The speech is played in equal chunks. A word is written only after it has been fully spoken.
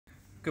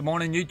Good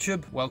morning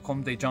YouTube,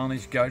 welcome to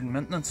Johnny's Garden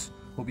Maintenance.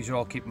 Hope you're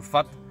all keeping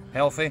fit,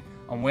 healthy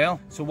and well.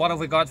 So what have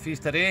we got for you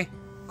today?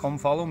 Come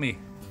follow me.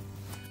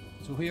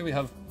 So here we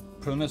have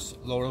Prunus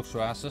laurel,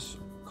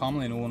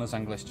 commonly known as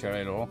English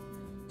cherry laurel.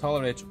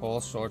 Tolerates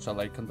all sorts of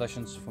light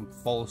conditions from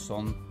full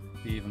sun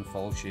to even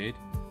full shade,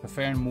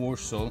 preferring more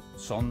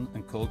sun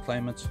in cold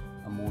climates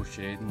and more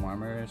shade in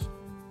warm areas.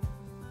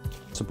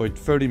 It's about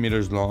 30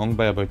 meters long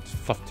by about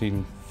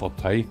 15 foot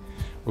high.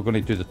 We're going to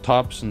do the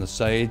tops and the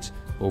sides,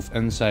 both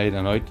inside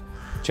and out.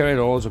 Cherry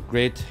laurel is a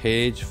great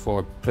hedge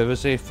for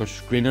privacy, for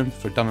screening,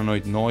 for thinning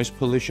out noise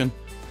pollution.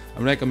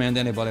 I recommend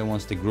anybody who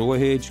wants to grow a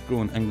hedge,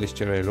 grow an English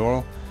cherry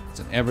laurel.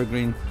 It's an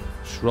evergreen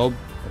shrub,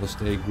 it'll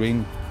stay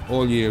green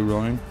all year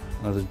round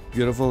and has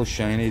beautiful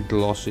shiny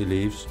glossy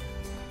leaves.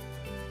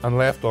 And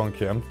left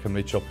unkempt can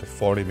reach up to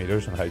 40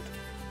 meters in height.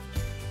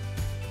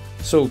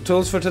 So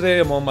tools for today,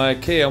 I'm on my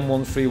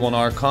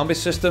KM131R combi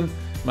system,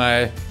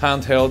 my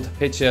handheld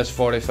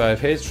HS45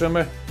 hedge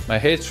trimmer, my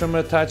hedge trimmer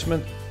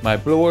attachment, my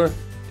blower,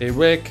 a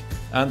rake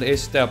and a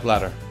step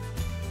ladder.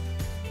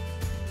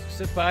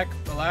 Sit back,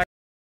 relax.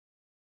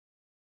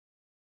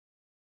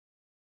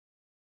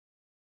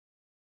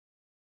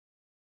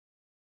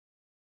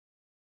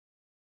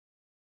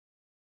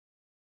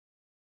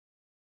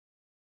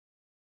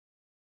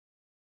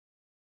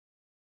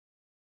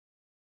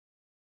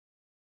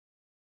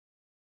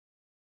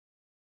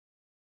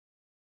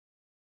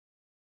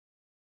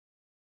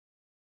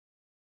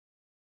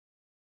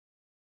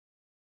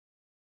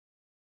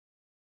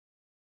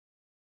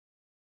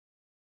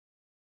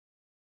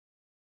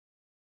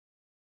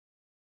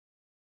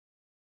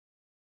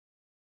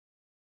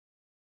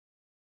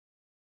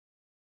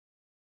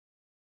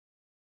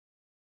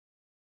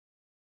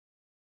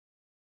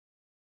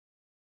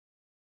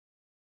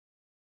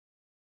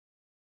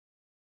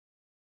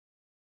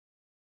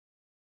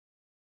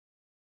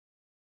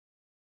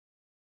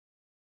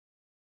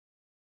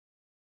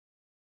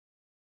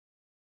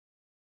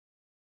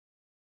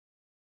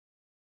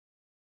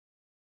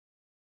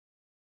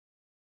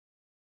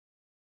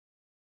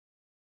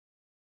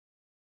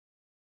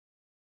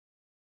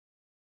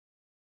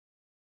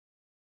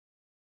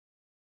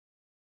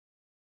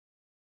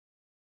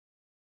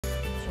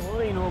 What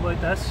do you know about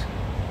this?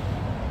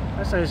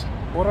 This is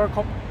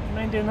buttercup.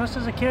 Mind doing this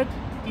as a kid?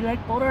 Do you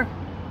like butter?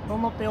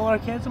 Running up the other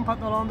kids and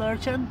putting it on their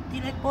chin. Do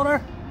you like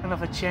butter? And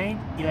if it's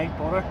shine, do you like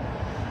butter?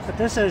 But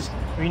this is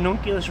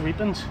ranunculus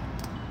repens.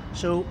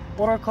 So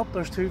buttercup,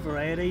 there's two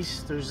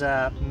varieties. There's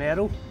a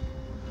meadow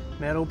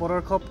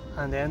buttercup,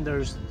 and then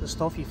there's the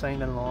stuff you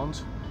find in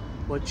lawns,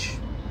 which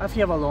if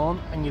you have a lawn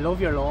and you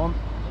love your lawn,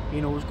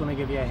 you know it's going to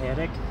give you a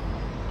headache.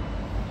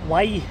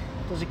 Why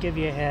does it give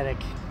you a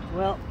headache?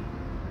 Well,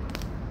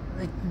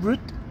 the root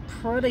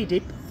pretty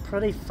deep,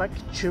 pretty thick,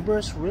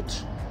 tuberous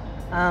roots,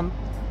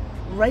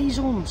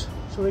 rhizomes,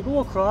 so they go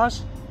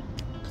across,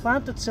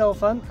 plant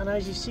itself in, and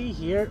as you see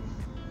here,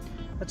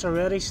 it's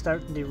already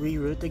starting to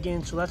re-root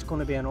again, so that's going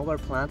to be another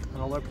plant,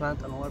 another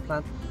plant, another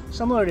plant,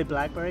 similar to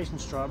blackberries and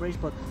strawberries.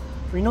 But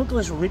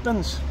ranunculus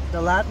repens,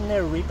 the Latin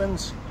there,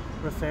 repens,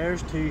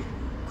 refers to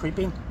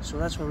creeping, so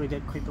that's where we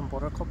get creeping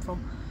buttercup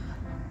from.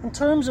 In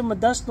terms of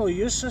medicinal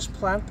use, this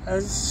plant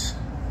is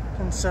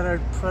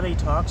considered pretty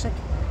toxic.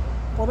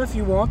 But if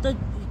you wanted,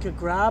 you could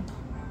grab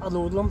a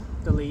load of them,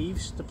 the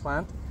leaves, the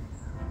plant,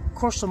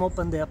 crush them up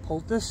into a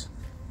poultice,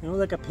 you know,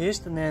 like a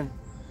paste, and then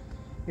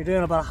you're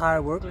doing a bit of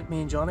hard work like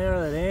me and Johnny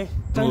are today.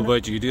 What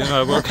about you doing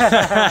hard work?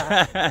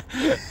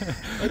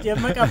 But you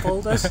make a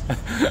poultice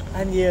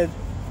and you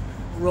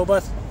rub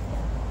it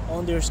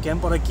onto your skin.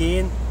 But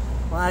again,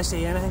 when I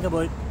say anything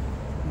about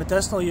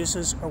medicinal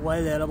uses or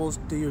wild edibles,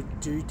 do your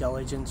due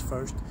diligence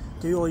first.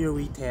 Do all your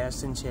wee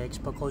tests and checks,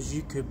 because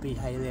you could be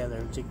highly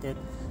allergic to it,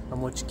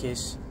 in which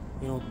case,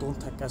 you know, don't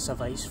take this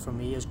advice from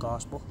me as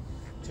gospel,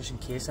 just in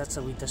case. That's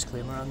a wee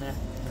disclaimer on there,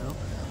 you know.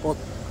 But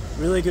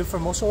really good for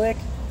muscle ache,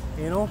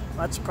 you know,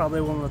 that's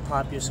probably one of the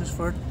top uses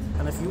for it.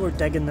 And if you were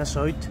digging this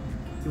out,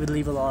 you would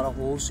leave a lot of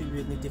holes, so you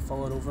would need to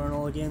fill it over and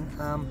all again.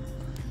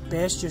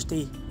 Best just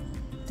to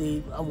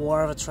a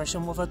war of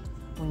attrition with it.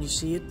 When you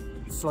see it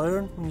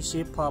flowering, when you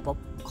see it pop up,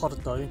 cut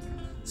it down.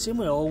 Same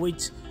with all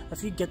weeds,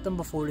 if you get them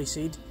before they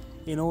seed,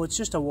 you know, it's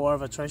just a war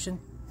of attrition.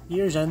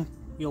 Years in,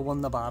 you'll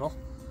win the battle.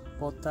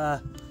 But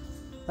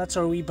that's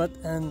our wee bit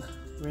in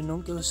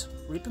ranunculus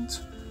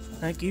repens.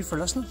 Thank you for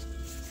listening.